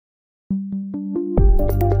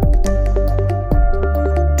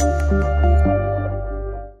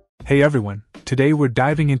Hey everyone, today we're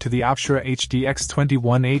diving into the OPTURA HD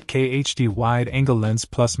X21 8K HD wide-angle lens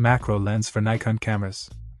plus macro lens for Nikon cameras.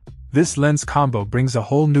 This lens combo brings a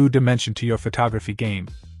whole new dimension to your photography game.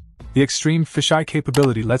 The extreme fisheye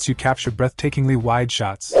capability lets you capture breathtakingly wide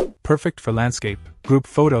shots, perfect for landscape, group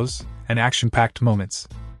photos, and action-packed moments.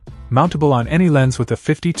 Mountable on any lens with a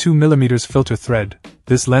 52mm filter thread,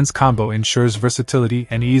 this lens combo ensures versatility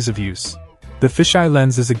and ease of use. The fisheye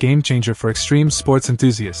lens is a game-changer for extreme sports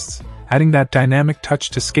enthusiasts, adding that dynamic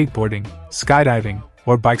touch to skateboarding, skydiving,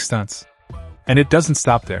 or bike stunts. And it doesn't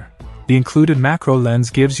stop there. The included macro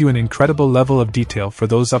lens gives you an incredible level of detail for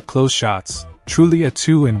those up-close shots, truly a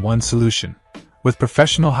two-in-one solution. With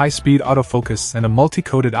professional high-speed autofocus and a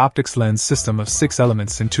multi-coated optics lens system of 6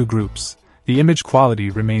 elements in 2 groups, the image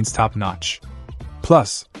quality remains top-notch.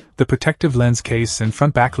 Plus, the protective lens case and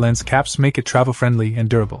front-back lens caps make it travel-friendly and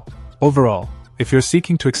durable. Overall, if you're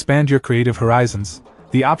seeking to expand your creative horizons,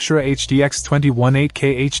 the OPTURA HD X21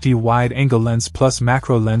 8K HD wide-angle lens plus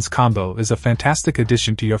macro lens combo is a fantastic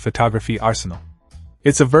addition to your photography arsenal.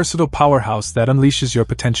 It's a versatile powerhouse that unleashes your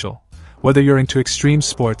potential, whether you're into extreme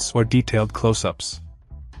sports or detailed close-ups.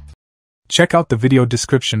 Check out the video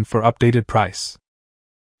description for updated price.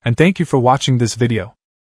 And thank you for watching this video.